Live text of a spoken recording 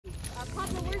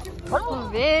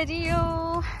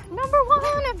Video number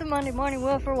 1 of the Monday morning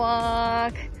Woofer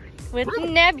walk with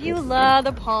Nebula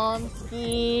the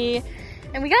Pomsky.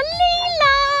 And we got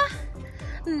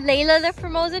Layla the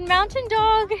Formosan mountain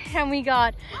dog. And we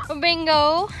got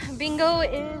Bingo. Bingo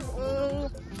is a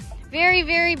very,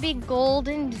 very big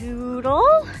golden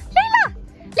doodle. Layla!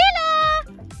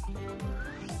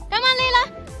 Come on, Layla!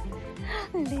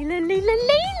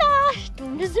 Layla!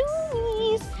 Doing the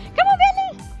zoomies. Come on,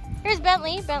 Bentley! Here's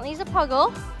Bentley. Bentley's a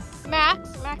puggle. Max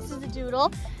is a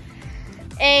doodle.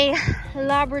 A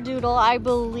labradoodle, I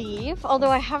believe.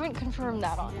 Although I haven't confirmed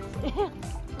that, honestly.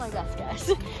 My best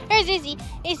guess. Here's Izzy.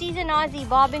 Izzy's an Aussie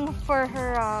bobbing for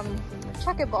her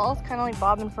chucket balls. Kind of like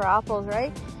bobbing for apples,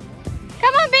 right?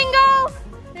 Come on, Bingo!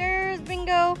 There's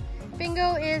Bingo.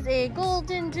 Bingo is a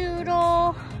golden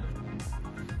doodle.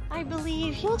 I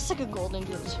believe he looks like a golden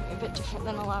doodle to me, a bit different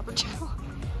than a labradoodle.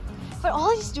 But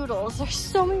all these doodles, there's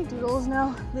so many doodles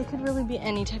now. They could really be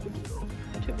any type of doodle,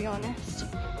 to be honest.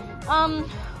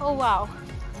 Oh wow.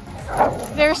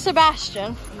 There's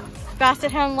Sebastian,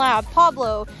 Basset Hound Lab.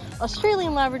 Pablo,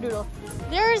 Australian Labradoodle.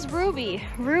 There's Ruby.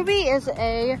 Ruby is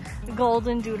a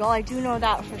golden doodle. I do know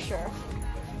that for sure.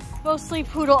 Mostly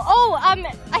poodle. Oh,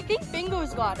 I think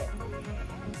Bingo's got it.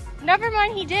 Never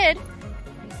mind, he did.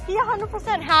 He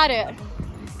 100% had it.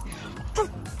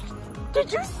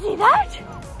 Did you see that?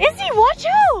 Izzy, watch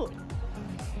out!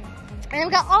 And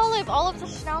we got Olive. Olive's a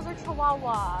Schnauzer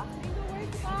Chihuahua.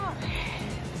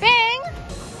 Bing!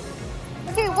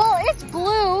 Okay, well, it's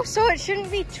blue, so it shouldn't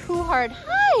be too hard.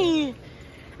 Hi!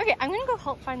 Okay, I'm gonna go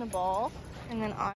help find the ball, and then